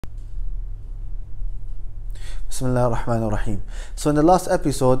Bismillah ar-Rahman ar-Rahim. So in the last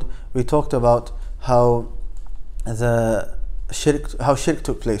episode we talked about how shirk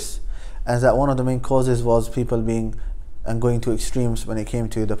took place, and that one of the main causes was people being and going to extremes when it came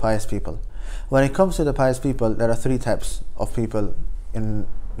to the pious people. When it comes to the pious people, there are three types of people in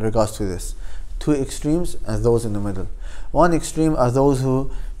regards to this: two extremes and those in the middle. One extreme are those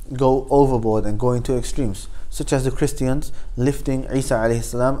who go overboard and go into extremes, such as the Christians lifting Isa alayhi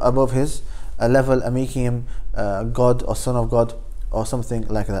salam above his level and making him God or son of God or something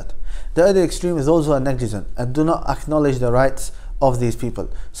like that. The other extreme is those who are negligent and do not acknowledge the rights of these people,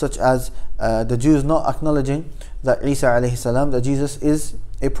 such as the Jews not acknowledging that Isa alayhi salam, that Jesus is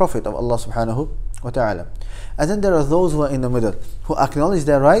a prophet of Allah subhanahu wa ta'ala. And then there are those who are in the middle, who acknowledge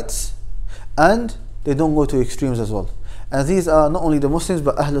their rights and they don't go to extremes as well. And these are not only the Muslims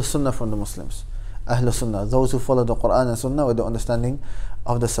but Ahlul Sunnah from the Muslims. Ahlul Sunnah, those who follow the Quran and Sunnah with the understanding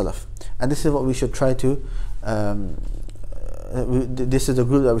of the Salaf. And this is what we should try to, this is the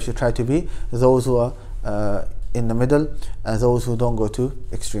group that we should try to be, those who are in the middle and those who don't go to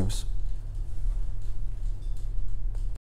extremes.